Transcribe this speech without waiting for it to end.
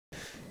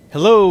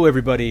Hello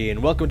everybody,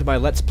 and welcome to my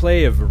Let's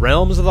Play of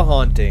Realms of the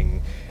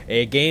Haunting,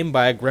 a game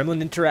by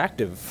Gremlin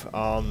Interactive.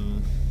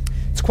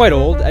 It's quite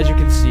old, as you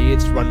can see.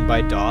 It's run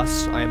by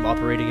DOS. I am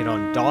operating it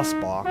on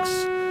DOSBox.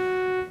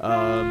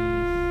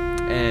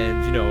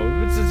 And, you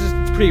know, it's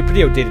a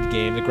pretty outdated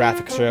game. The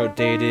graphics are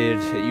outdated.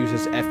 It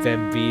uses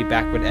FMV,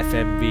 back when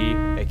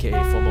FMV,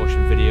 aka full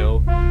motion video,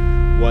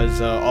 was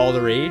all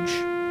the rage.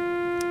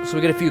 So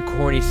we get a few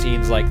corny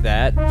scenes like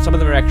that. Some of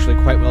them are actually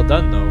quite well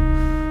done, though.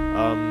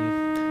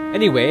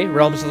 Anyway,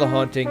 Realms of the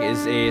Haunting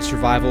is a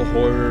survival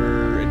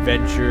horror,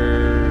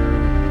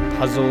 adventure,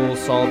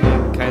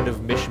 puzzle-solving kind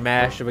of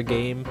mishmash of a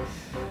game.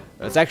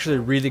 It's actually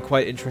really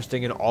quite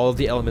interesting, and all of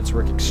the elements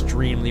work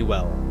extremely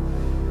well.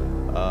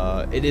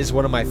 It is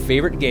one of my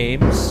favorite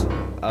games.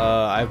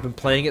 I've been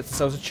playing it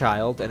since I was a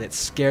child, and it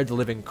scared the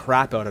living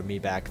crap out of me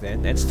back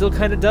then, and still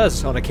kind of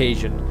does on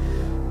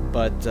occasion.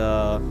 But,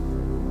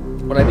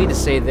 what I mean to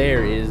say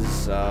there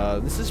is,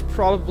 this is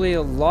probably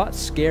a lot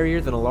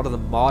scarier than a lot of the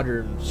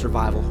modern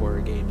survival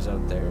horror games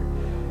out there,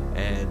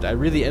 and I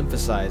really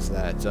emphasize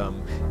that.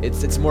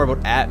 It's more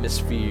about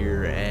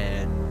atmosphere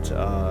and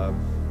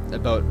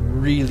about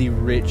really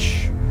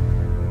rich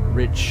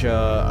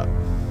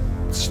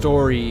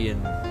story,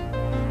 and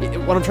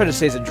what I'm trying to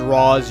say is it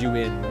draws you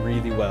in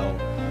really well.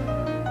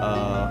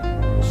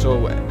 So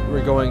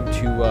we're going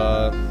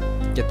to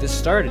get this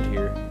started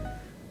here.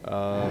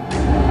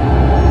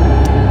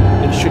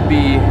 It should be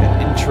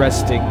an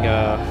interesting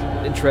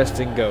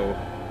go.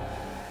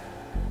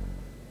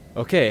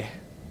 Okay,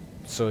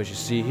 so as you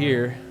see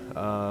here,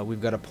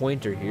 we've got a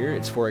pointer here.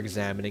 It's for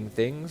examining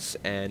things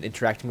and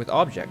interacting with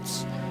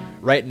objects.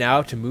 Right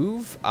now, to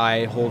move,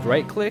 I hold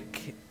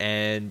right-click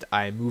and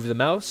I move the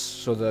mouse,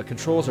 so the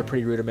controls are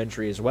pretty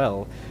rudimentary as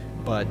well,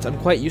 but I'm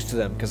quite used to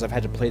them because I've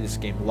had to play this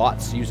game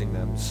lots using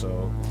them.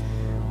 So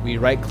we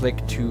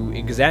right-click to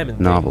examine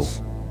things. Novel.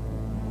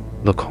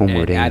 Look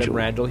homeward, and Angel. Adam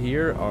Randall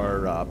here,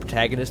 our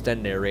protagonist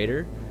and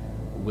narrator,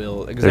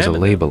 will examine There's a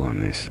label them.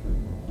 on this.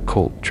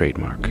 Colt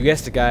trademark. You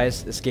guessed it,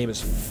 guys. This game is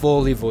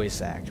fully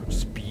voice acted, which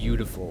is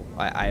beautiful.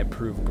 I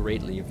approve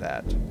greatly of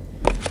that.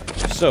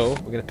 So,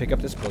 we're going to pick up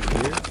this book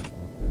here.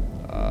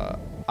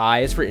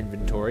 I is for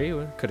inventory.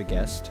 Could have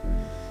guessed.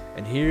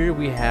 And here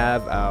we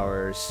have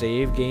our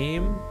save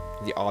game.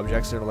 The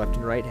objects in our left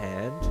and right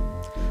hand.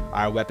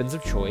 Our weapons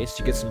of choice.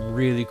 You get some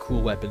really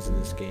cool weapons in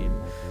this game.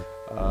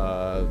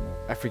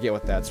 I forget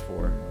what that's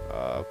for.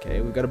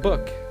 Okay, we've got a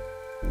book.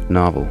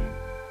 Novel.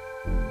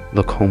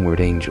 Look homeward,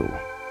 Angel.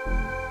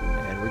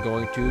 And we're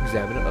going to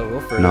examine it a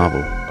little further.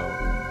 Novel.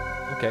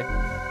 Oh, okay.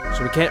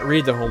 So we can't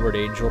read the Homeward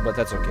Angel, but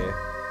that's okay.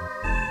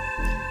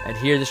 And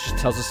here this just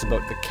tells us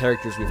about the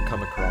characters we've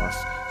come across.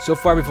 So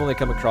far we've only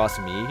come across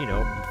me, you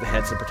know, the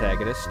handsome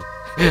protagonist.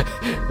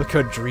 Look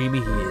how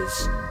dreamy he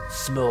is.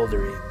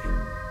 Smoldering.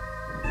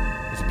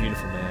 He's a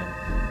beautiful man.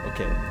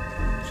 Okay,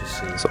 let's just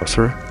see.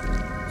 Sorcerer?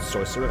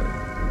 Sorcerer.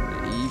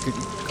 You could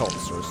call him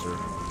sorcerer.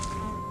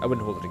 I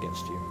wouldn't hold it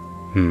against you.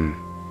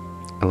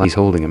 He's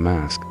holding a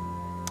mask.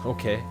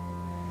 Okay.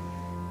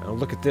 Now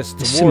look at this.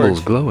 The It's a ward.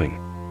 symbol's glowing.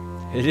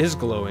 It is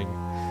glowing.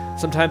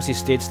 Sometimes he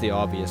states the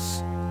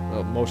obvious.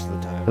 Well, most of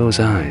the time. Those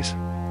eyes.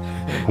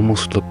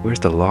 Almost look. Where's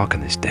the lock on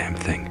this damn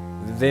thing?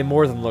 They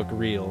more than look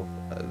real.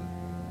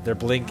 They're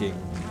blinking.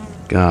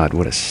 God,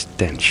 what a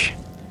stench.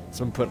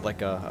 Someone put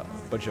like a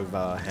bunch of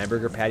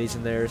hamburger patties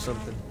in there or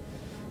something.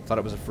 Thought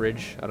it was a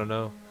fridge. I don't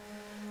know.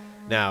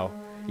 Now,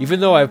 even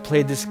though I've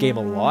played this game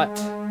a lot,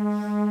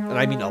 and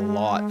I mean a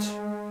lot,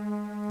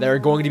 there are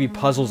going to be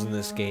puzzles in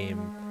this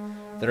game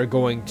that are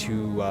going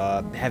to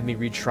have me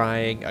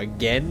retrying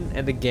again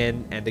and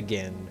again and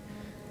again.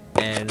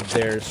 And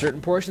there are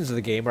certain portions of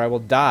the game where I will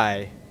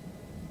die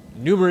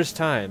numerous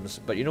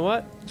times. But you know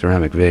what?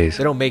 Ceramic vase.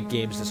 They don't make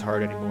games this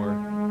hard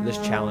anymore, this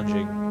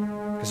challenging,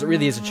 because it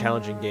really is a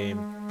challenging game.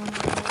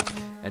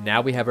 And now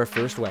we have our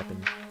first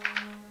weapon.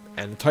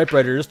 And the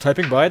typewriter is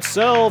typing by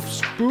itself.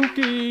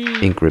 Spooky!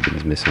 Ink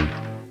ribbon's missing.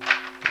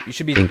 You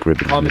should be Ink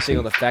ribbon's commenting missing.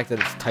 on the fact that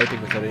it's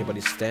typing without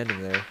anybody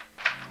standing there.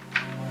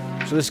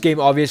 So this game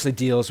obviously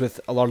deals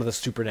with a lot of the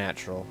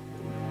supernatural.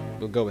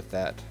 We'll go with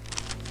that.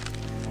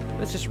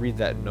 Let's just read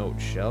that note,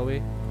 shall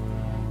we?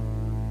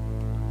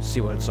 See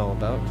what it's all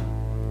about.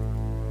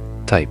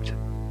 Typed.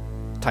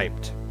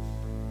 Typed.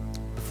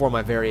 Before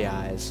my very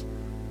eyes.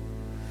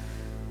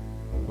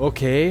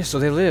 Okay, so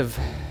they live.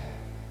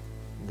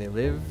 They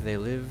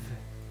live.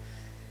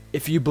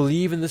 If you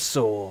believe in the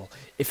soul,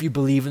 if you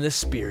believe in the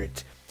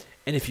spirit,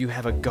 and if you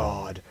have a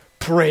god,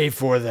 pray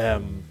for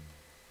them.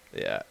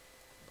 Yeah,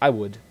 I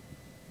would.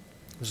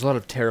 There's a lot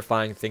of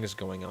terrifying things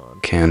going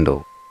on.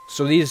 Candle.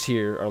 So these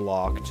here are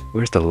locked.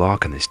 Where's the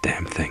lock on this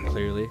damn thing?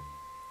 Clearly.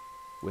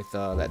 With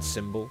that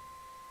symbol.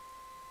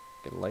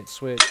 Get a light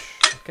switch.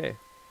 Okay.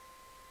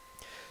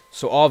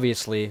 So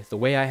obviously, the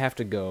way I have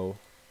to go...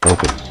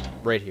 Open.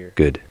 Right here.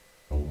 Good.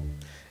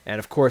 And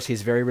of course,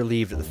 he's very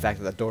relieved at the fact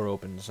that that door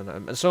opens,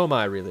 and so am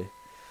I, really.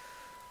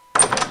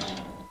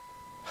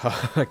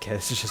 Okay,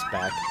 this is just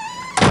back.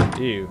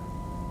 Ew.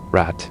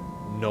 Rat.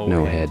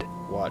 No head.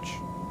 Watch.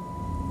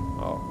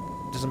 Oh.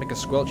 It doesn't make a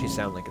squelchy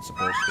sound like it's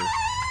supposed to.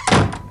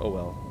 Oh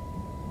well.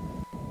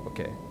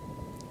 Okay.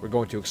 We're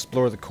going to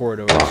explore the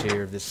corridors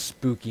here of this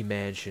spooky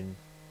mansion.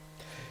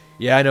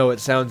 Yeah, I know it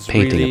sounds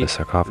Painting of a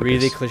sarcophagus.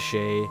 really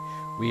cliche.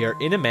 We are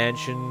in a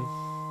mansion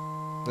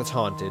that's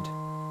haunted.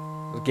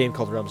 A game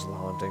called Realms of the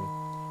Haunting.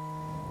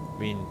 I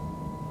mean,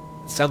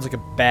 it sounds like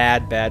a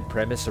bad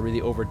premise, a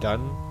really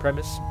overdone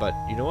premise, but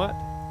you know what?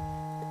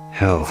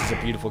 Hell, This is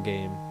a beautiful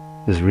game.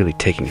 this is really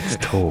taking its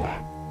toll.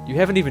 You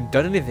haven't even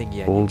done anything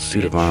yet. Old you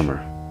suit of bitch.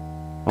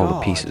 armor. All the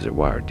God. pieces are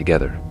wired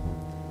together.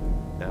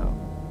 Now,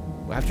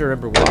 I have to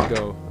remember where to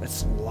go.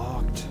 It's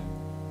locked.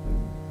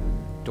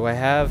 Do I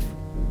have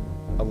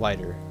a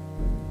lighter?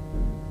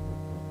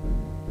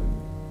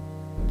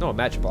 No, a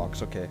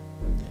matchbox. Okay.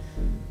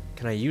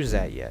 Can I use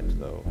that yet,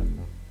 though?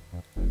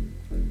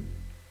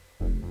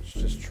 Let's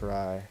just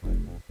try.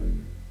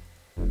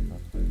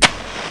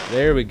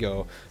 There we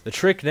go. The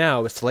trick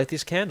now is to light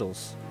these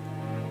candles.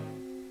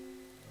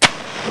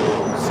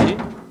 See?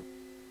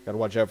 Gotta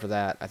watch out for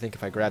that. I think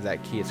if I grab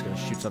that key, it's gonna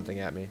shoot something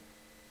at me.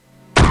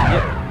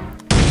 Yep.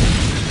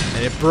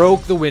 And it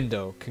broke the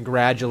window.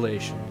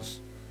 Congratulations.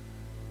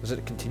 Does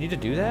it continue to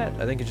do that?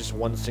 I think it's just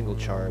one single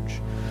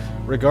charge.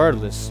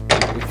 Regardless,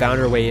 we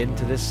found our way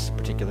into this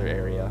particular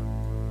area.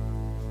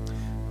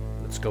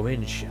 Let's go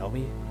in, shall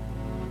we?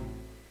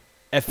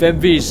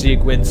 FMV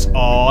sequence.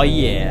 Aw,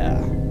 yeah.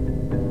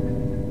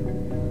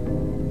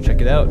 Check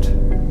it out.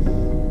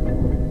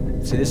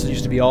 See, this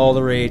used to be all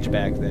the rage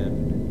back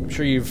then. I'm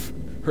sure you've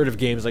heard of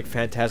games like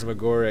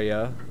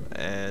Phantasmagoria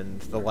and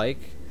the like,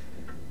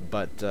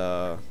 but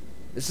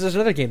this is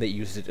another game that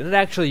uses it, and it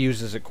actually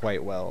uses it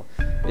quite well.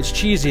 It's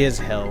cheesy as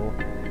hell,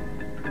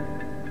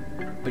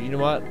 but you know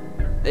what?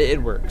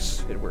 It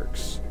works. It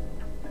works.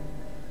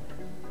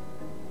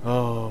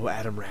 Oh,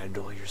 Adam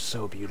Randall, you're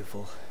so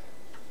beautiful.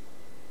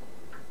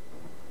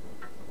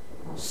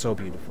 So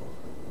beautiful.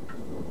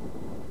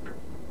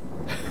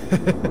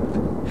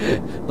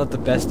 Not the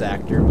best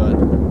actor, but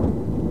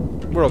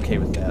we're okay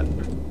with that.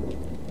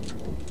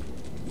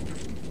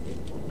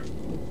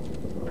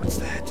 What's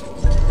that?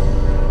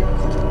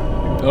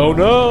 Oh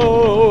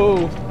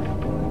no!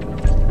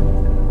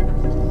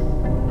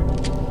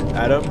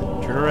 Adam,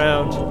 turn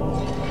around.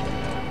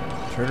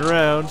 Turn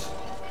around.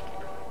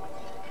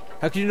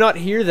 How can you not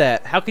hear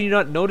that? How can you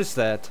not notice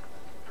that?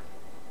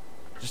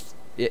 Just,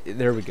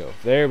 there we go.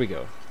 There we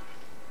go.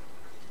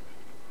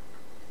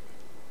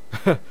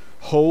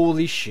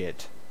 Holy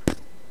shit.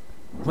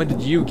 When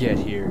did you get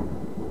here?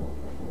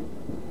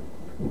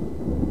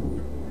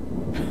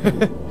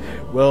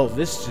 Well,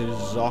 this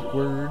is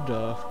awkward.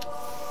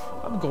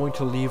 I'm going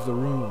to leave the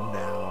room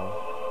now.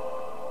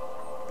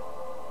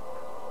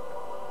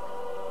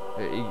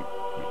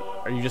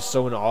 Are you just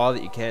so in awe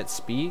that you can't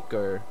speak,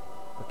 or...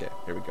 Okay,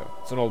 here we go.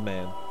 It's an old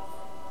man.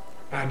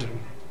 Adam.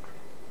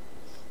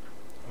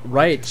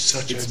 Right,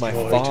 Such it's a my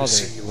joy father. to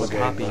see you My again,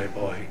 pappy. my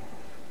boy.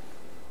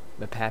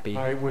 My pappy.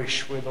 I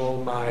wish with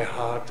all my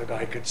heart that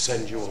I could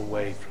send you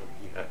away from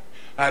here.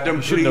 Adam,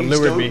 You shouldn't have please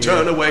lured me don't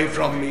turn here. away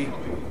from me.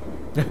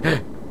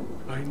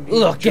 I need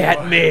Look you.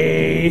 at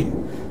me!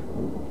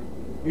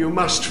 You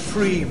must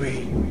free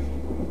me.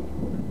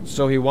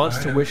 So he wants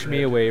I to am wish me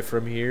ready. away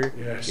from here,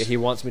 Yes. yet he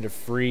wants me to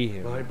free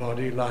him. My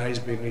body lies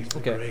beneath the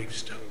Okay.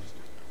 gravestone.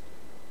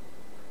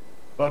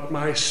 But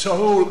my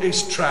soul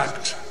is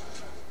trapped,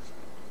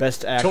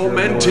 Best actor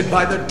tormented award.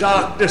 by the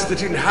darkness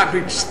that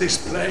inhabits this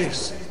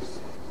place.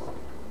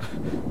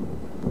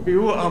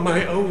 You are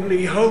my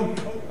only hope.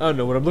 I don't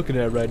know what I'm looking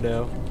at right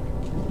now.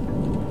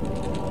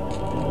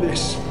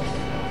 This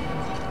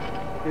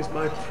is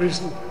my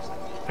prison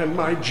and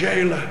my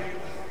jailer,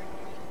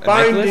 A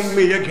binding necklace?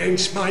 me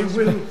against my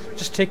will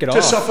Just take it to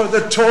off. suffer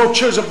the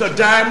tortures of the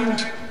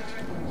damned.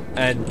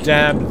 And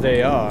damned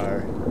they are.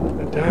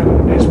 The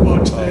damned is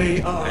what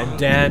they are. And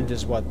damned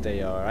is what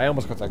they are. I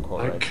almost got that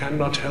quote I right.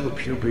 cannot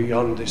help you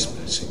beyond this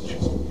message.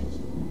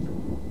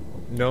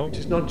 No? It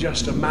is not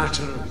just a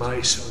matter of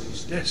my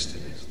soul's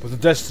destiny. But the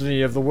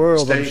destiny of the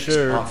world, I'm Stakes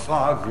sure. are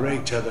far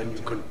greater than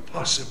you can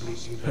possibly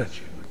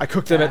imagine. I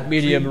cooked them at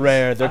medium Please,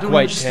 rare. They're I don't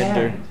quite understand.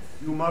 tender.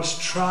 You must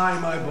try,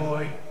 my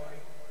boy.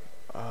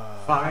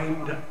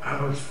 Find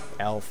Alf.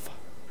 Elf.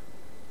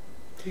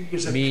 He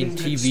is a mean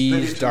kindred TV's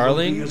spirit who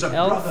darling, will be as a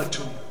Alf? brother to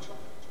me.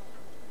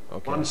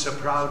 Okay. Once a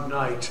proud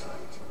knight,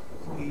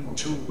 he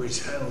too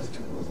is held.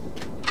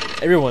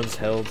 Everyone's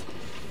held.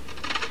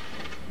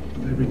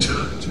 They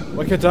returned.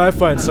 Why can't I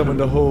find someone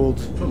to hold,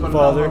 For the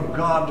Father? love of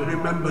God,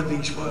 remember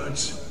these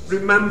words.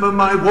 Remember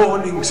my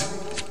warnings.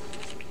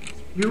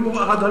 You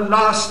are the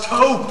last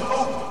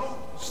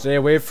hope. Stay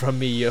away from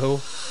me, yo.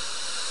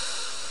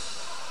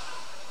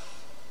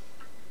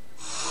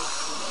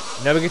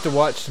 Now we get to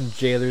watch some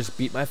jailers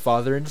beat my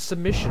father into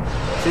submission.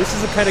 See, this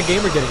is the kind of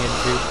game we're getting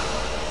into.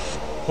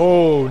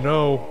 Oh,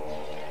 no.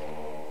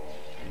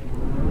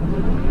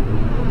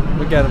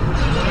 Look at him.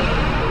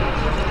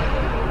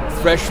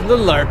 Fresh from the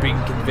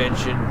LARPing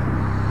convention.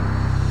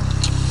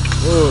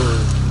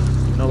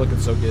 Whoa. Not looking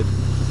so good.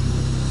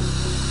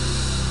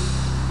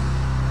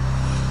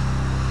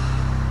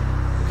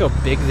 Look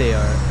how big they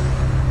are.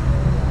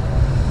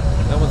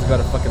 That one's got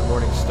a fucking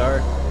morning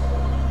star.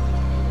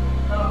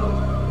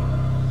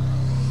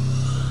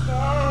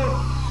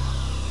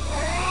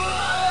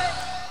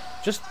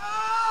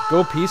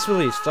 Go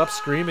peacefully. Stop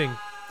screaming.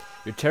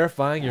 You're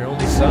terrifying your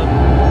only son.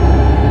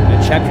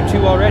 And chapter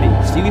 2 already.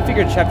 See, we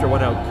figured chapter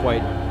 1 out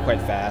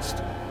quite fast.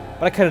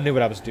 But I kind of knew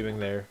what I was doing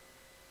there.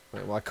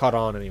 Well, I caught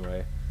on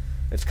anyway.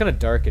 It's kind of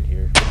dark in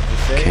here.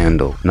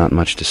 Candle. Not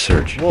much to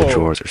search. Whoa. The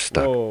drawers are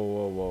stuck.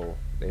 Whoa.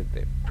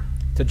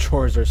 The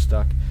drawers are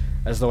stuck.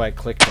 As though I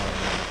clicked on them.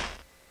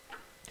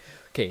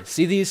 Okay,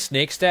 see these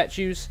snake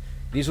statues?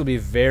 These will be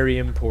very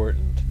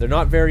important. They're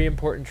not very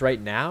important right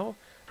now,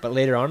 but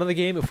later on in the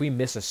game, if we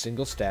miss a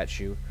single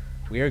statue,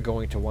 we are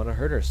going to want to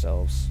hurt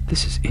ourselves.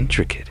 This is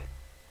intricate.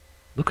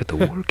 Look at the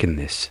work in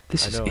this.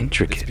 This is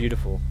intricate. It's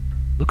beautiful.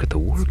 Look at the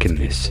work in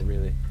this.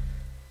 Really.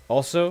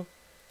 Also,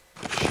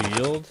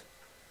 shield.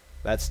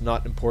 That's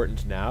not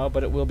important now,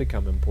 but it will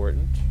become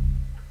important.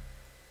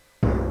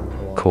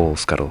 Coal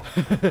scuttle.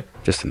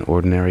 Just an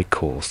ordinary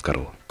coal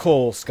scuttle.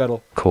 Coal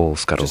scuttle. Coal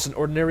scuttle. Just an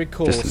ordinary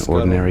coal scuttle. Just an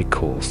ordinary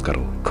coal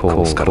scuttle.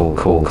 Coal scuttle.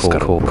 Coal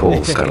scuttle.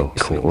 Coal scuttle.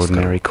 Just an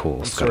ordinary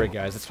coal scuttle. I'm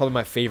sorry, guys. That's probably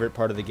my favorite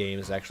part of the game.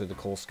 Is actually the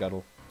coal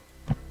scuttle.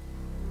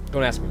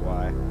 Don't ask me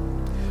why.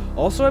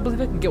 Also, I believe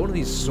I can get one of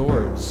these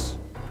swords.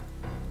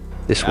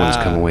 This one's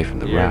come away from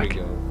the rack.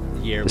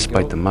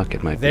 Despite the muck,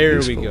 it might be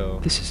useful. There we go.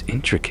 This is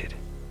intricate.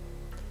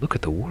 Look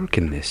at the work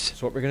in this.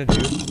 So what we're gonna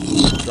do?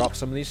 Drop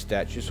some of these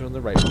statues in the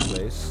right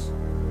place.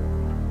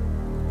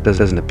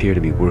 Doesn't appear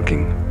to be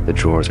working. The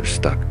drawers are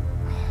stuck.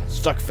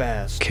 Stuck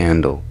fast.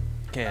 Candle.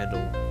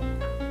 Candle.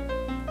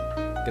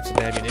 Get some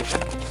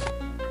ammunition.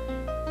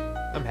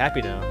 I'm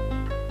happy now.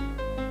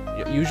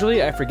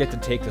 Usually I forget to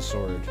take the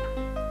sword.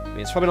 I mean,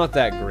 it's probably not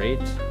that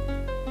great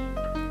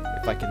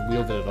if I can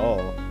wield it at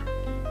all.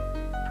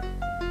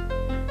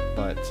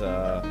 But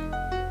I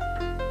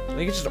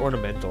think it's just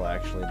ornamental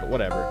actually, but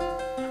whatever.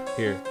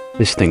 Here.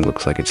 This thing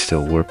looks like it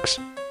still works.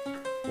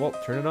 Well,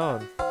 turn it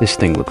on. This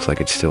thing looks like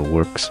it still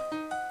works.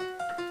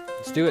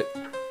 Let's do it.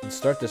 Let's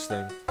start this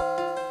thing.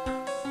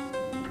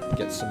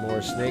 Get some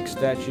more snake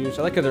statues.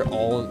 I like how they're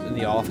all in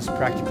the office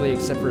practically,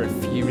 except for a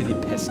few really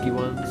pesky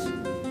ones.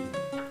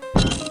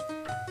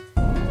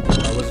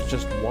 Or was it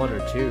just one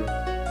or two?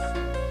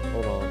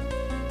 Hold on.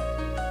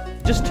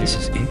 Just two. This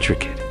is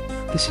intricate.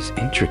 This is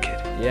intricate.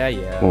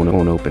 Yeah. Won't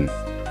open.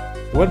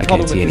 One I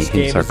problem can't see with any this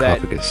game hint is that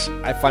sarcophagus.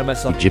 I find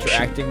myself Egyptian.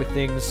 interacting with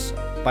things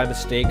by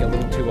mistake a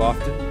little too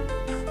often.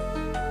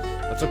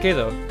 That's okay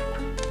though.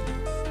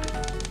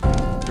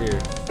 Here.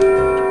 I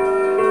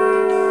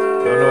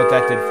don't know what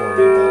that did for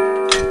me,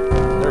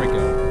 but there we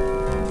go.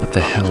 What the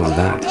hell is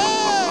that?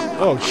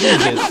 Oh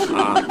Jesus!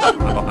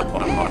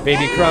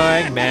 Baby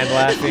crying, man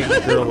laughing,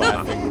 girl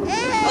laughing.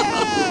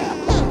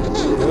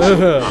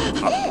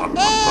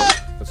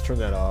 Let's turn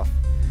that off.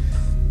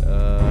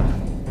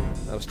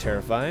 That was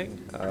terrifying.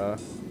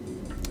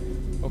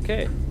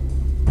 Okay.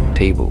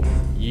 Table.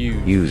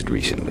 Used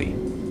recently.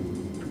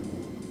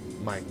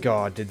 My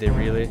God, did they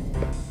really?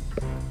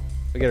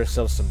 We get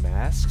ourselves some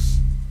masks.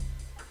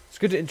 It's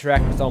good to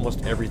interact with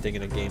almost everything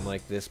in a game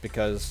like this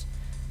because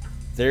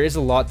there is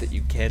a lot that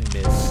you can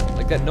miss.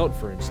 Like that note,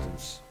 for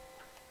instance.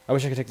 I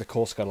wish I could take the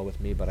coal scuttle with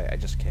me, but I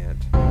just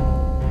can't.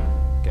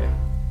 Okay.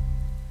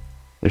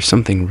 There's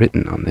something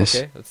written on this.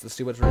 Okay, let's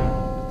see what's written.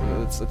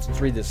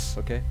 Let's read this,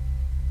 okay?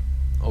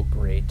 Oh,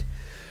 great.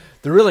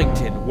 The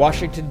Rillington,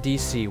 Washington,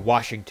 D.C.,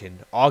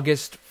 Washington,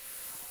 August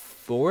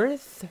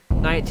 4th,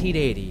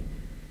 1980.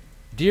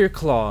 Dear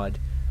Claude,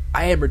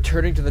 I am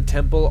returning to the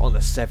temple on the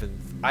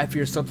 7th. I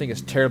fear something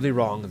is terribly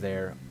wrong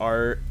there.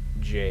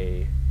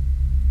 R.J.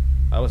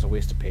 That was a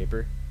waste of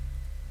paper.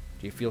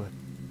 Do you feel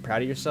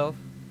proud of yourself?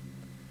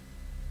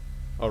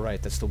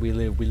 Alright, that's the we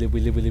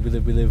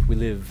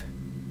live.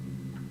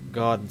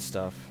 God and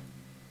stuff.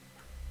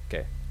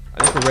 Okay.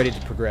 I think we're ready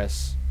to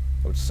progress.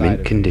 Outside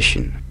Mint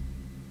condition.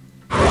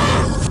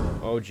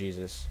 Oh,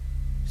 Jesus.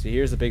 See,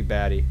 here's the big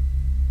baddie.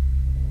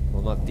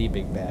 Well, not the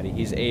big baddie.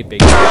 He's a big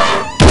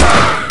baddie.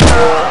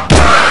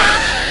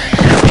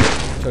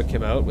 Took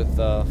him out with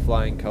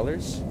flying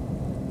colors.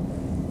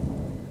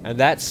 And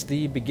that's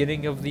the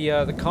beginning of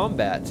the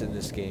combat in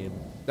this game.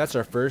 That's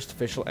our first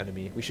official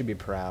enemy. We should be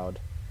proud.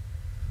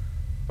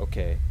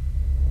 Okay.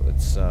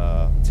 Let's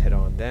head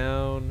on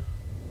down.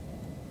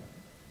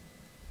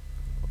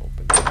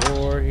 Open the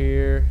door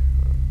here.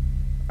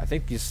 I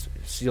think these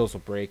seals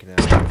will break now.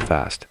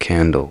 Fast.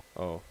 Candle.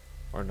 Oh.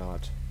 Or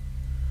not.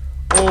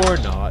 Or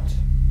not.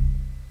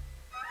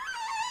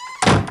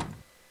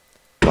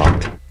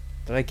 Locked.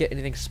 Did I get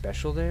anything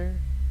special there?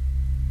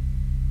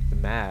 The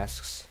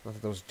masks. Not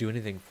that those do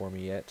anything for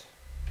me yet.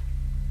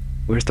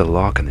 Where's the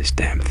lock on this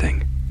damn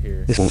thing?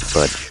 Here. This won't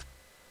budge.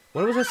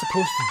 What was I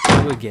supposed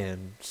to do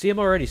again? See, I'm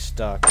already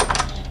stuck.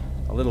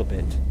 A little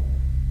bit.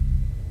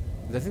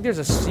 I think there's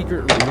a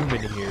secret room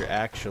in here,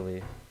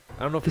 actually.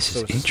 I don't know if This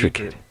it's is so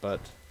intricate. secret, but...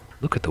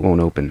 Look at the won't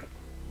open.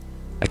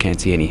 I can't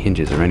see any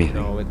hinges or anything.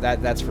 No,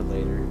 that's for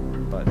later.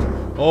 But...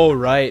 Oh,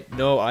 right.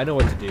 No, I know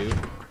what to do.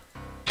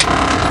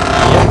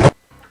 Yep.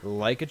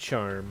 Like a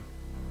charm.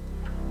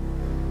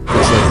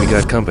 Looks like we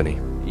got company.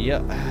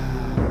 Yep.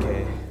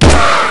 Okay.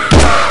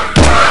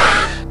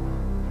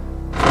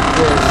 Of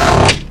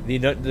course,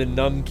 the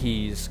num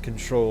keys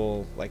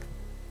control, like,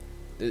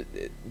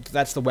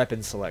 that's the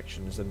weapon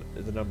selections,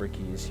 the number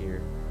keys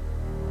here.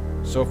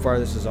 So far,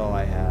 this is all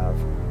I have.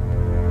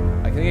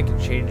 I think I can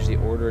change the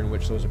order in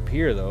which those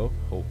appear, though,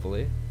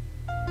 hopefully.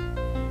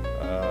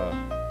 Out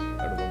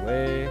of the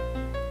way.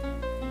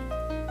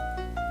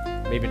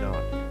 Maybe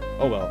not.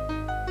 Oh well.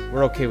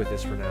 We're okay with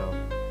this for now.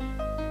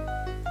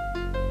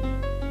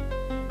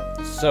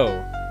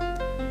 So,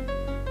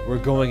 we're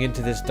going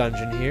into this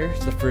dungeon here.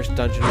 It's the first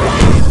dungeon of the game.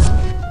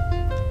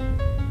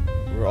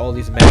 Where all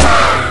these magic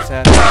things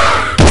happen.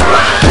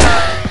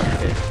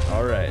 Okay,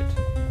 alright.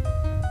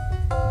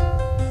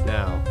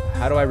 Now,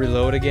 how do I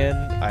reload again?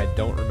 I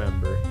don't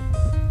remember.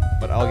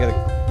 But I'll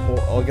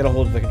get a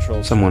hold of the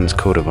controls. Someone's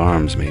coat of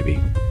arms, maybe.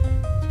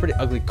 It's a pretty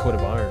ugly coat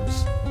of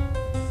arms.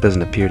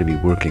 Doesn't appear to be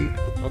working.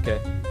 Okay,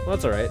 well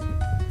that's alright.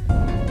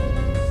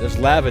 There's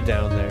lava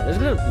down there. There's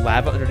been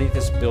lava underneath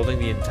this building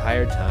the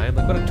entire time.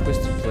 Like, what a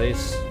twisted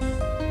place.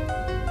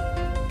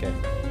 Okay.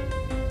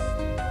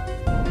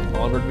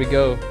 Onward we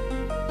go.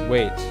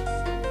 Wait.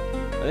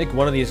 I think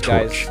one of these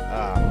guys...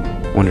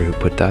 Wonder who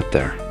put that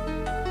there.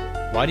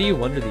 Why do you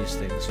wonder these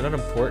things? They're not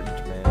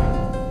important, man.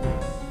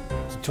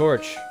 It's a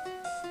torch.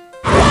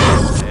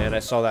 And I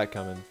saw that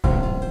coming.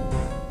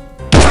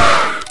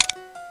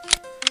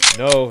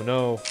 No,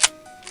 no.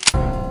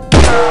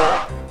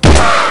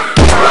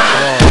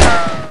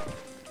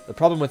 The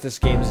problem with this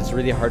game is it's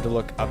really hard to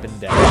look up and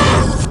down.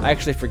 I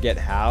actually forget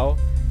how.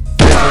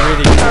 There's a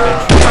really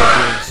conventional way of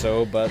doing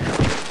so, but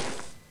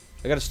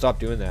I gotta stop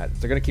doing that.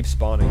 They're gonna keep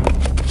spawning.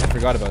 I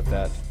forgot about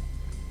that.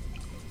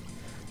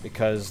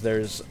 Because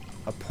there's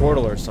a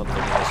portal or something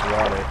in this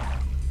water.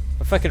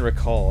 If I can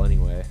recall,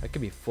 anyway. I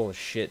could be full of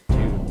shit, too.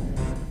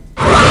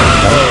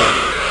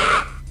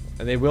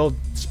 And they will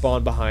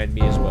spawn behind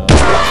me as well.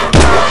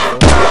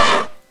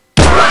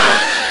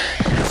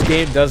 This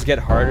game does get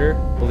harder,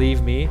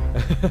 believe me.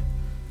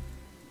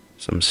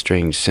 Some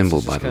strange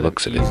symbol by the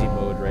looks of it. Easy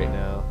mode right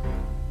now.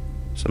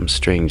 Some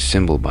strange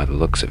symbol by the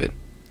looks of it.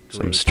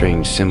 Some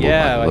strange symbol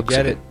by the looks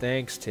of it. Yeah, I get it.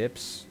 Thanks,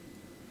 tips.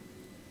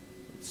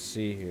 Let's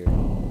see here.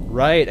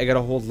 Right, I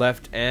gotta hold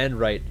left and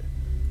right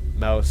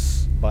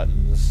mouse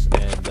buttons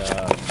and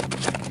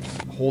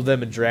hold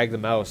them and drag the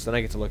mouse. Then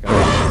I get to look at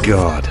it.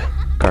 God.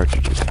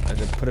 Cartridges. And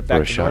then put it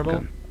back to normal.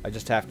 Shotgun. I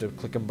just have to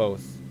click them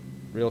both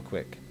real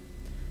quick.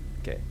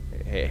 Okay.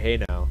 Hey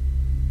now.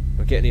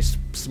 Don't get any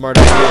smart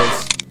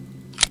ideas.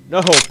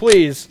 No,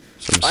 please.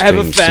 I have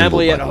a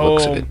family at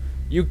home.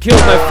 You killed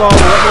my father.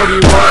 What more do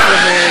you want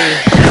from me?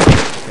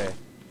 Okay.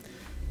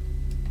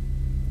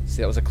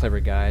 See, that was a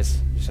clever guys.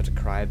 Just have to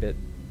cry a bit.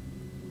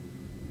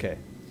 Okay.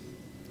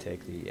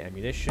 Take the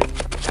ammunition.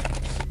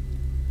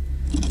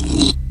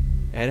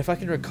 And if I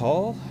can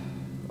recall...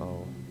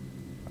 Oh.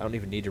 I don't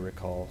even need to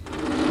recall.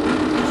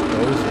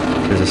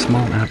 There's a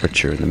small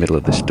aperture in the middle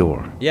of this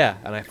door. Yeah,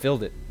 and I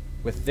filled it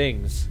with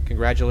things.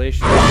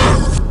 Congratulations.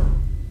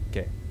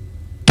 Okay.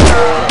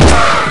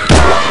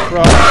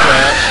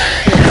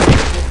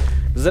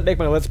 Does that make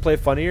my Let's Play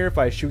funnier if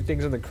I shoot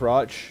things in the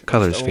crotch?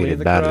 Colors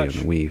faded badly on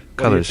the weave.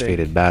 Colors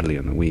faded badly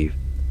on the weave.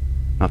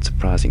 Not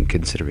surprising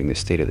considering the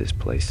state of this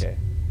place. Okay.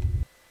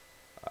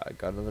 I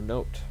got another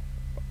note.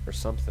 Or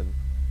something.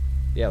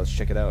 Yeah, let's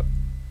check it out.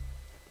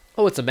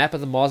 Oh, it's a map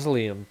of the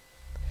mausoleum.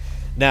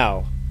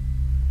 Now,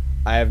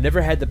 I have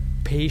never had the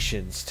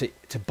patience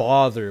to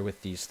bother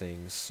with these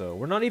things, so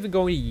we're not even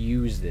going to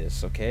use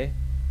this, okay?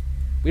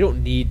 We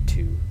don't need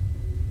to.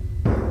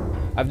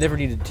 I've never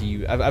needed to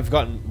use... I've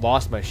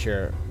lost my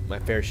fair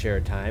share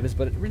of times,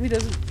 but it really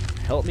doesn't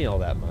help me all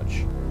that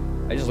much.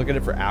 I just look at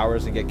it for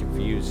hours and get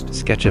confused.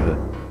 Sketch of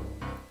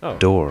a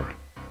door.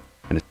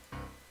 And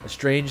a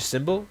strange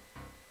symbol?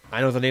 I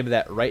know the name of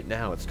that right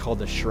now. It's called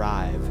the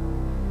Shrive.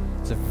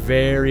 It's a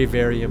very,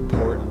 very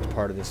important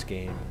part of this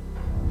game.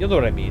 You'll know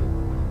what I mean.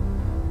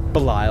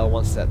 Belial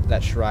wants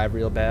that Shrive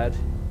real bad.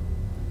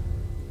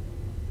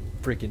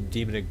 Freaking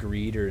Demon of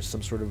Greed or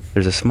some sort of...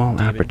 There's a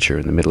small aperture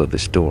in the middle of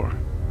this door.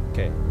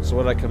 Okay, so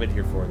what did I come in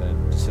here for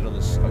then? To sit on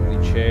this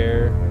ugly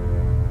chair?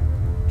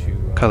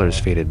 To... Colors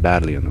faded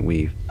badly on the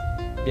weave.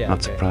 Yeah,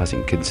 Not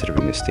surprising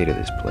considering the state of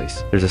this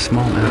place. There's a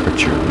small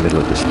aperture in the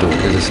middle of this door.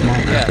 There's a small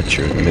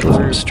aperture in the middle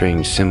of a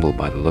strange symbol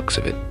by the looks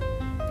of it.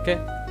 Okay.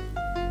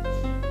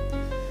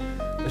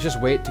 Let's just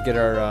wait to get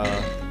our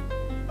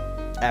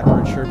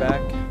aperture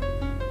back.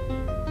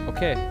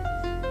 Okay.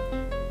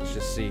 Let's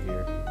just see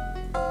here.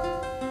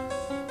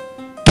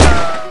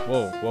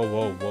 Whoa, whoa,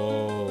 whoa,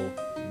 whoa.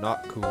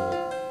 Not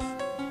cool.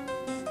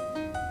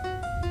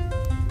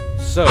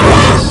 So.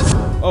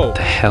 Oh,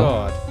 the hell?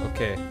 God.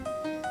 Okay.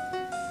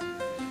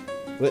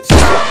 Let's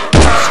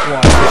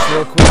squash this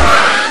real quick.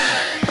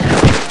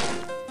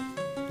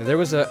 There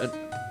was a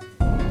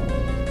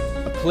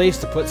place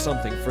to put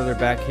something further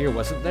back here,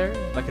 wasn't there?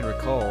 If I can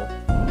recall.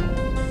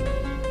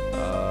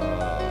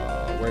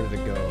 Where did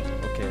it go?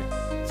 Okay.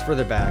 It's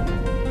further back.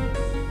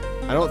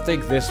 I don't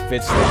think this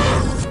fits there.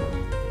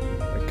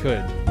 I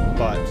could,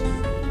 but...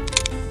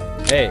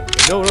 Hey!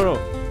 No, no, no!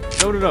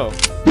 No, no, no!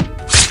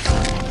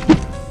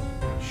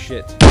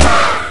 Shit.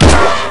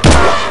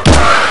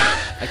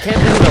 I can't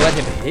believe I let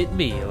him hit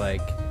me,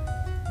 like...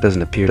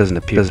 Doesn't appear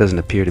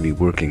to be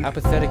working. How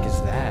pathetic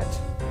is that?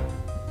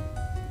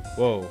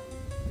 Whoa.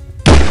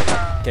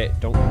 Okay,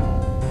 don't.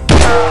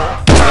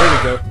 There we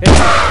go. Hit.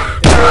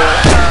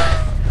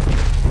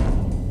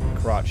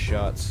 Crotch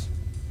shots.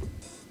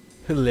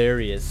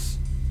 Hilarious.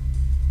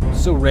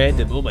 So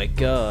random. Oh my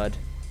god.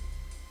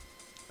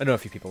 I know a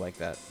few people like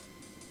that.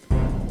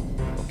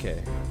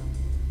 Okay.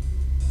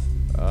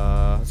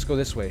 Let's go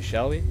this way,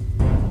 shall we?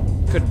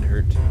 Couldn't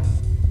hurt.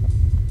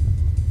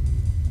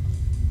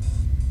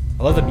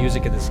 I love the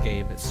music in this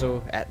game. It's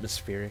so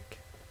atmospheric.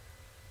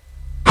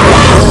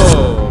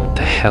 Whoa! What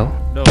the hell?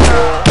 No.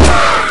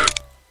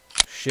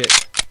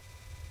 Shit.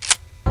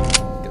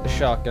 Get the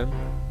shotgun.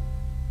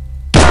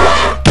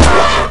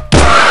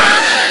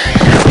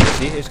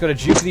 See? I just gotta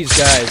juke these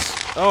guys.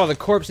 Oh, the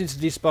corpse needs to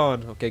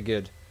despawn. Okay,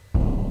 good.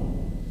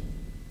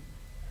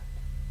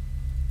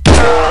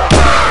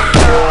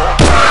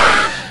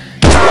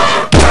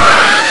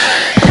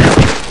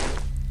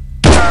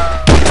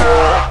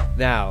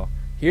 Now,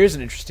 here's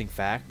an interesting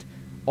fact.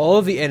 All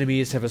of the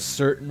enemies have a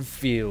certain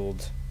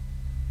field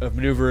of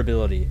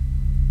maneuverability.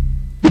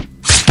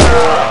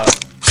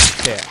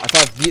 Okay, I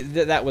thought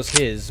that was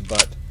his,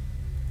 but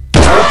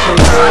there are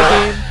places in the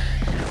game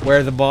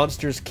where the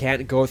monsters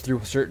can't go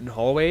through certain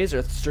hallways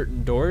or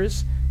certain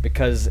doors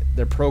because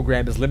their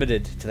program is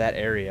limited to that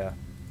area.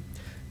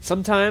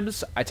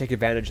 Sometimes I take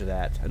advantage of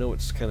that. I know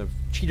it's kind of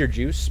cheater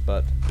juice,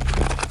 but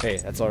hey,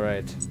 that's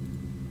alright.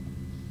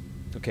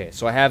 Okay,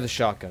 so I have the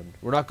shotgun.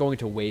 We're not going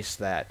to waste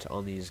that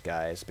on these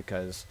guys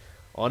because,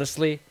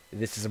 honestly,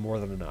 this is more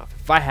than enough.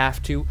 If I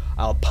have to,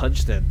 I'll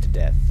punch them to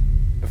death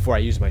before I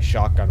use my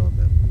shotgun on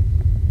them.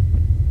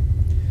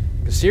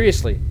 Because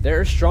seriously, there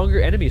are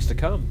stronger enemies to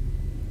come.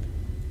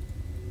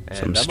 And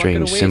Some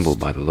strange symbol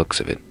by the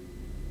looks of it.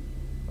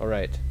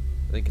 Alright,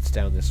 I think it's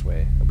down this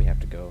way that we have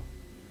to go.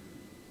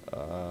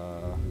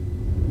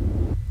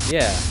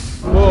 Yeah.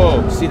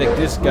 Whoa, see, like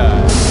this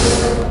guy.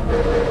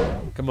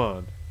 Come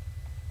on.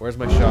 Where's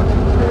my shotgun?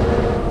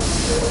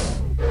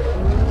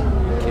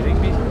 Are you kidding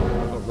me?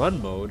 Oh,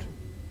 run mode.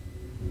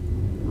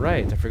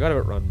 Right, I forgot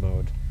about run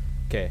mode.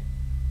 Okay.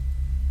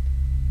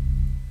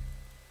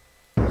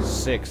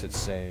 6, it's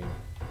saying.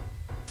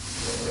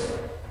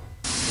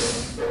 I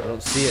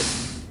don't see it.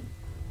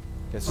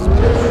 Guess it's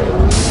bullshit.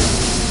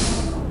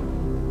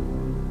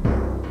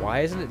 Why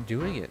isn't it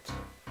doing it?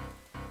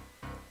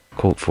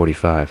 Colt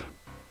 45.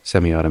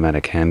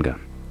 Semi-automatic handgun.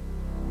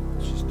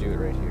 Let's just do it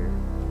right here.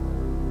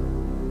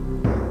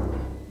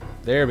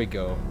 There we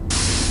go.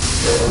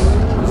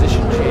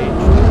 Position change.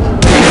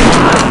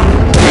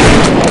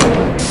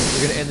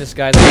 We're gonna end this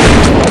guy's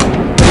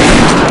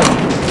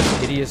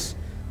hideous.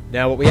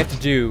 Now what we have to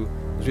do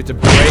is we have to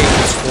break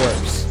his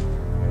corpse.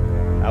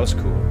 That was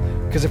cool.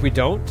 Because if we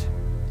don't,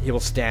 he will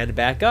stand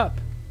back up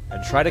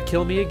and try to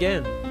kill me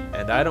again.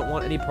 And I don't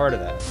want any part of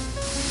that.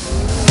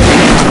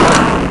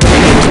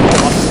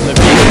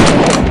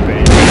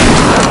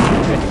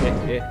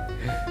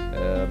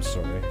 I'm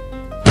sorry.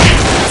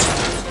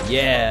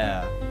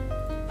 Yeah!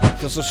 I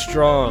feel so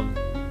strong.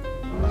 Can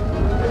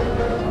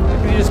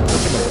you just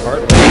push him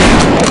apart?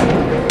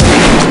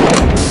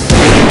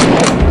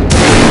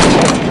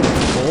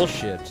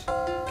 Bullshit.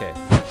 Okay.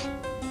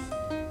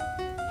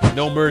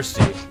 No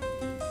mercy.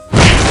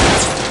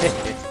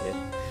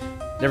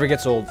 Never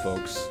gets old,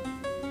 folks.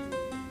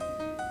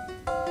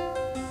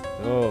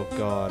 Oh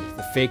god,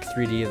 the fake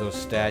 3D of those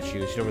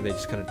statues, you know where they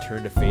just kind of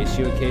turn to face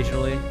you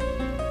occasionally?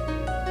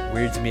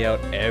 Weirds me out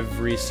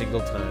every single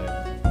time.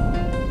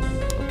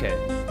 Okay.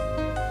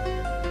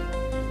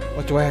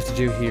 What do I have to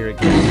do here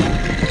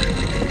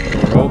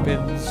again? Door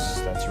opens,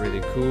 that's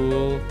really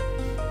cool.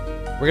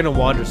 We're gonna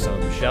wander some,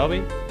 shall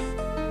we?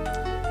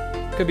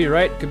 Could be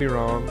right, could be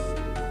wrong.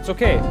 It's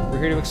okay, we're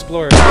here to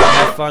explore,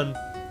 have fun.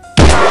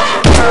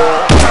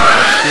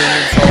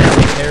 Experience all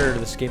the terror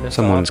this game has to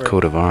Someone's offer.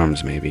 coat of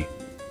arms, maybe.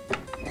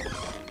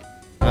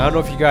 I don't know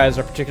if you guys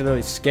are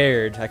particularly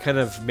scared. I kind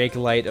of make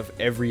light of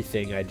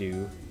everything I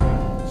do.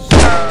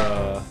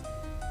 So,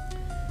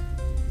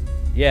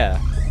 yeah.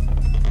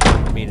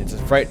 I mean, it's a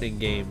frightening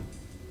game.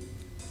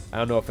 I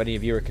don't know if any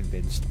of you are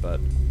convinced, but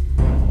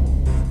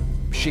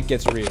shit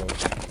gets real.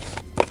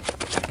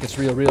 Gets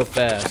real real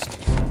fast.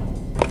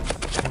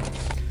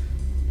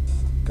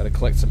 Gotta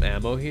collect some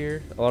ammo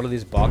here. A lot of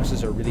these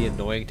boxes are really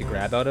annoying to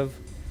grab out of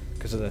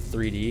because of the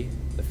 3D,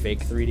 the fake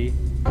 3D.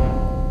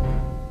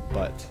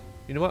 But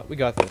you know what? We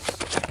got this.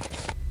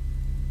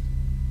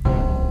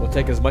 We'll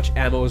take as much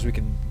ammo as we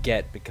can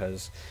get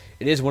because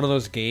it is one of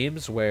those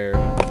games where,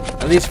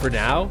 at least for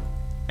now,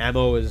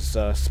 ammo is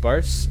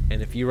sparse,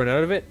 and if you run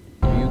out of it,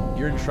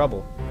 you're in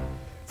trouble.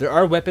 There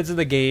are weapons in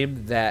the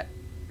game that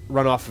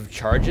run off of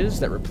charges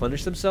that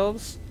replenish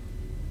themselves.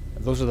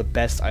 Those are the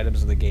best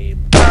items in the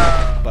game.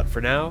 But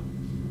for now,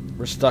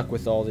 we're stuck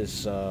with all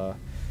this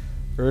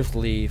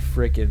earthly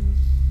frickin'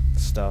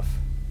 stuff.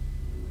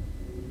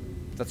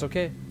 That's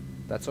okay.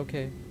 That's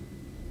okay.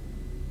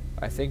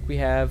 I think we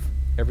have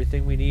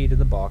everything we need in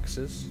the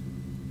boxes.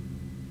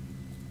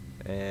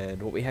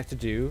 And what we have to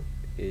do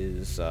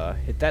is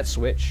hit that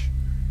switch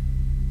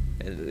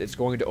And it's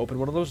going to open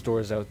one of those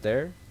doors out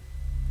there.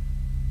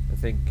 I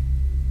think.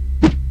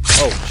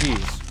 Oh,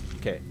 jeez.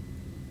 Okay.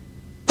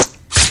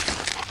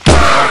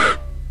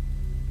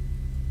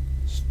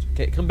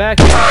 Okay, come back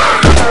here.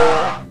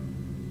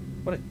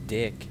 What a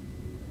dick.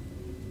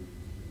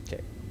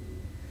 Okay.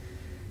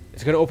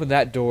 It's gonna open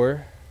that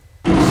door.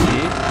 See?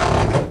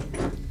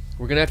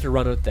 We're gonna have to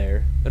run out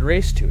there and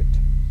race to it.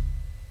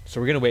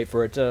 So we're gonna wait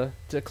for it to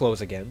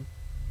close again.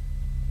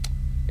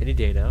 Any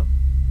day now.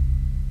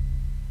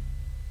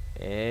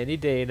 Any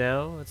day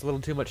now. It's a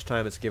little too much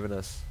time it's given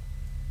us.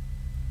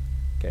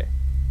 Okay.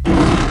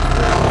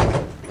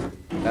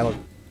 That'll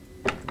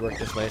work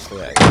just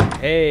nicely.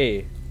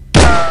 Hey!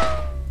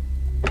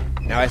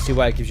 Now I see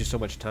why it gives you so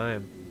much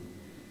time.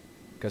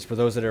 Because for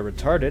those that are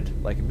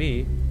retarded, like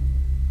me,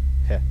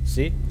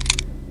 see?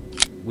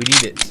 We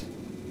need it.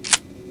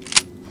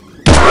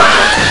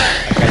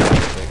 That guy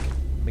died quick.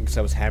 I think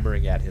I was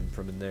hammering at him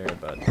from in there,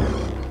 but...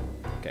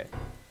 Okay.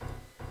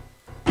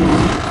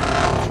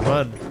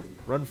 Run.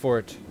 Run for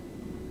it.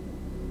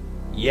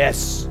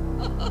 Yes!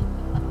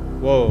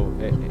 Whoa.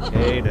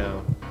 Hey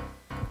now.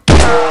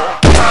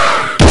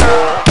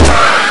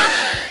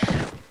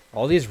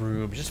 All these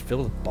rooms just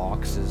filled with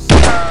boxes.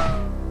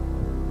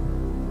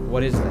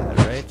 What is that,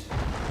 right?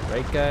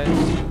 Right, guys?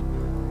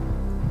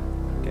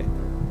 Okay.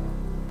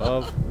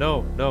 Above.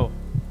 No, no.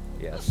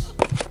 Yes.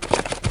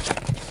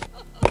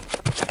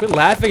 Quit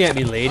laughing at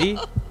me, lady.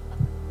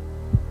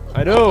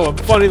 I know, I'm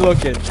funny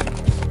looking.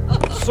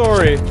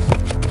 Sorry.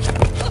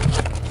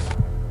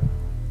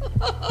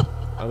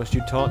 How much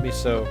you taunt me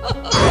so?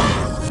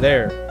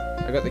 There.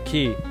 I got the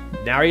key.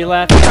 Now are you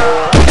laughing?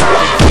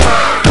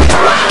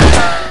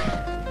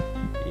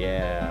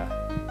 Yeah.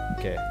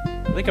 Okay.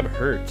 I think I'm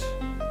hurt.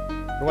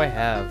 What do I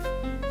have?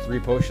 3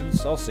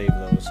 potions? I'll save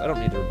those. I don't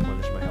need to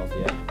replenish my health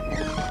yet.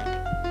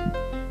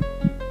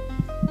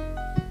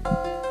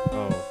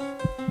 Oh.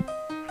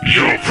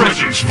 Your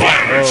presence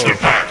violates the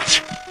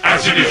pact.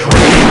 As it is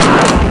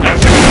written,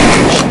 as it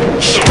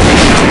was, so it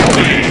shall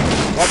be.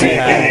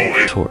 For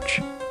all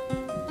Torch.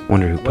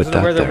 Wonder who put that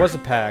aware there. There was a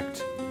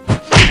pact.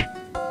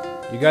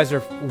 You guys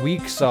are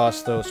weak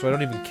sauce though, so I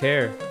don't even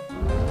care.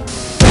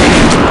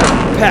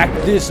 Pack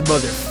this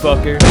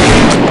motherfucker.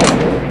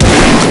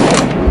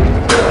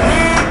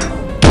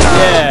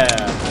 Yeah.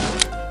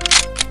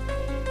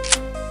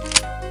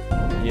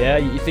 Yeah,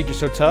 you think you're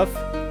so tough?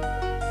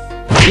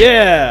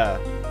 Yeah.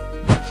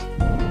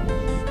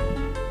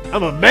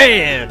 I'm a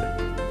man.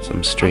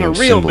 Some strange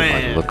symbol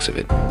by the looks of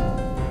it.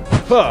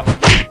 Huh.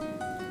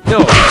 No.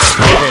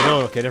 Okay,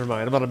 no, okay, never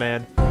mind. I'm not a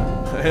man.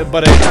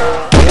 But a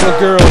little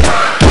girl.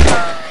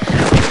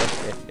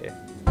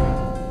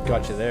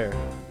 Got you there.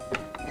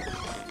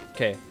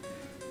 Okay.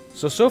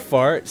 So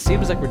far, it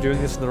seems like we're doing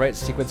this in the right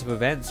sequence of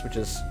events, which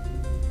is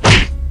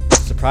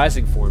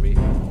surprising for me. It's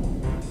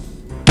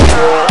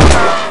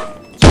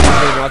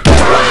usually not that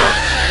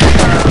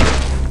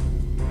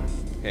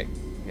way.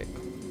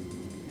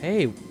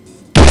 Hey.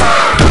 I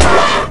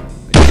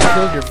just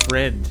killed your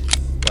friend.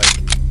 Like,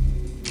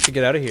 you should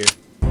get out of here.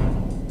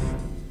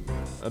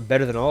 I'm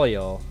better than all of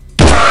y'all.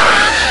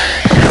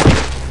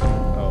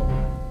 Oh.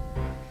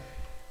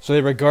 So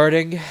they're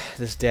regarding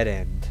this dead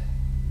end.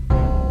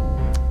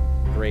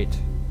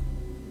 Great.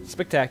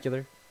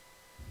 Spectacular.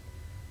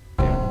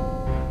 Okay.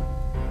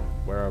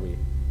 Where are we?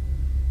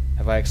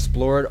 Have I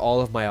explored all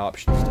of my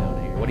options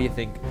down here? What do you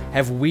think?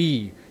 Have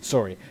we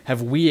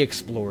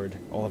explored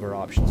all of our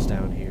options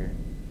down here?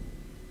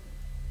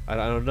 I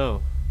don't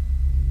know.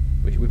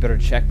 We better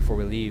check before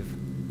we leave.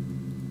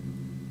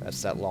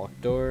 That's that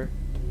locked door.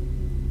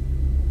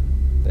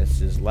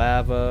 This is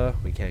lava.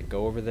 We can't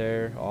go over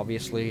there,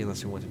 obviously,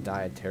 unless we want to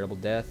die a terrible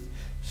death.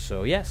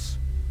 So yes,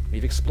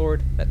 we've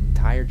explored that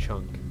entire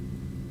chunk.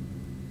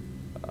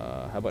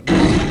 How about here?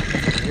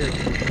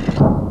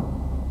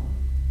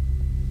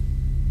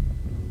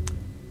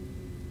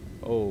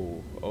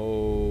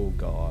 Oh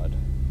God.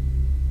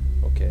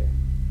 Okay.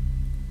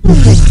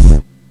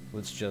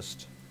 Let's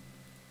just...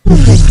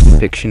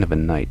 Depiction of a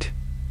knight.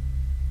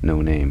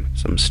 No name.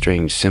 Some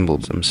strange symbol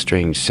by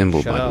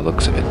the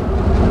looks of it.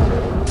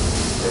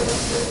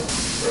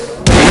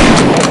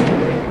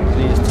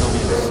 Please tell me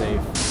I'm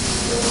safe.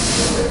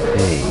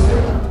 Hey,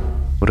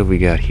 what have we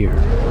got here?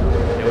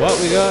 And what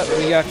we got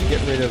to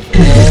get rid of all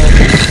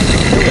these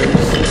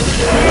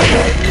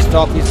pillars.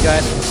 Stop these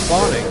guys from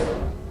spawning.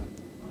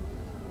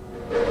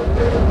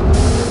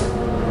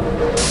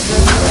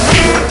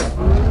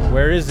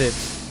 Where is it,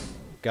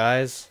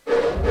 guys?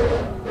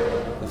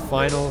 The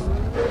final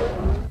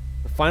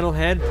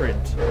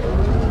handprint.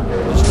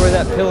 Destroy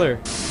that pillar.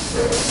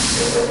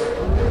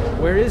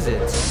 Where is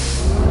it?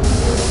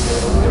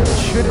 It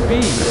should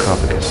be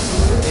Sarcophagus.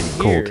 in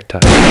here. Cold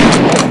touch.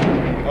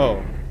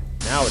 Oh,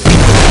 now it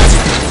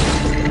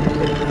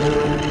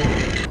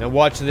is. Now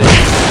watch this.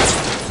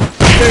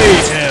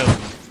 Mayhem.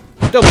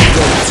 Double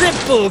kill.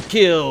 Triple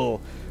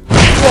kill.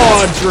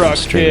 Quadra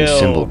Strange kill.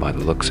 symbol by the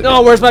looks of it.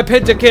 No, where's my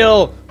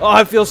pentakill? Oh,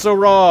 I feel so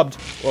robbed.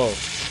 Whoa.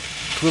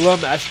 Kulam,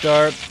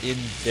 Ashtar, in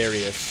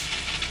Darius.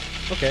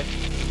 Okay.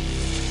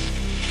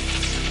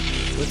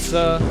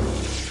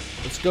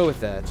 let's go with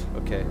that.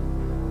 Okay.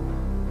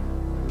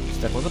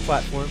 Step on the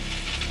platform.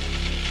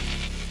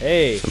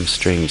 Hey. Some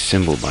strange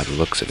symbol by the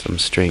looks of it. Some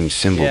strange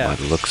symbol by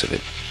the looks of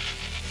it.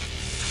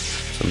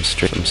 Some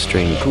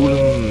strange.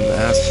 Coolum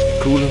ass.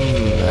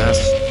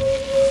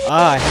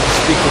 Ah, I have to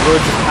speak the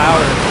words of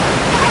power.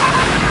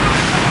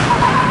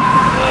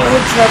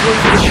 Traveling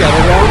through the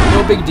shadow realm.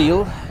 No big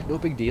deal. No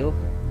big deal.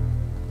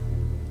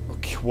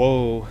 Okay,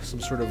 whoa, some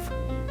sort of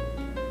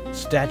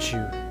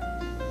statue.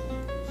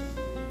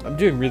 I'm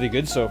doing really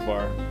good so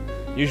far.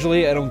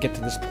 Usually I don't get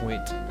to this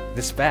point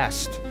this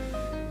fast.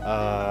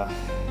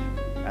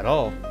 At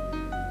all.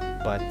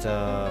 But,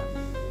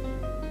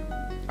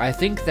 I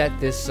think that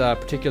this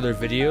particular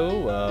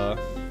video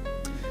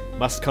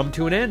must come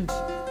to an end.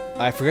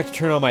 I forgot to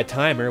turn on my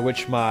timer,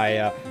 which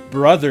my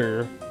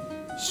brother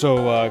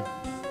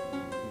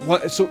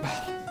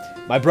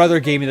my brother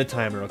gave me the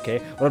timer, okay?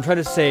 What I'm trying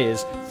to say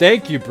is,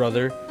 thank you,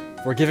 brother,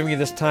 for giving me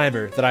this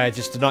timer that I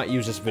just did not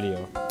use this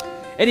video.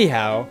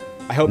 Anyhow,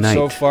 I hope Knight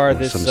so far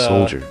this some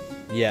soldier.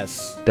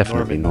 Yes.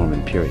 Definitely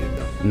Norman period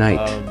though. Knight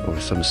or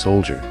some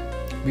soldier.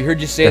 We heard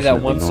you say Definitely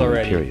that once Norman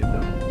already. Period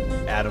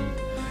though. Adam.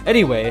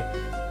 Anyway,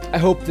 I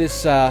hope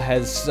this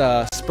has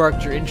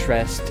sparked your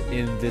interest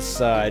in this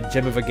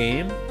gem of a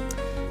game.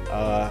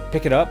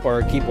 Pick it up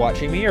or keep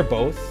watching me, or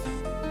both.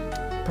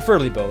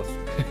 Preferably both.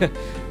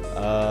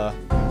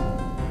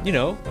 You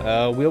know,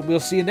 we'll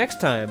see you next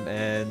time,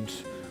 and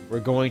we're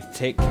going to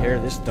take care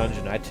of this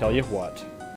dungeon, I tell you what.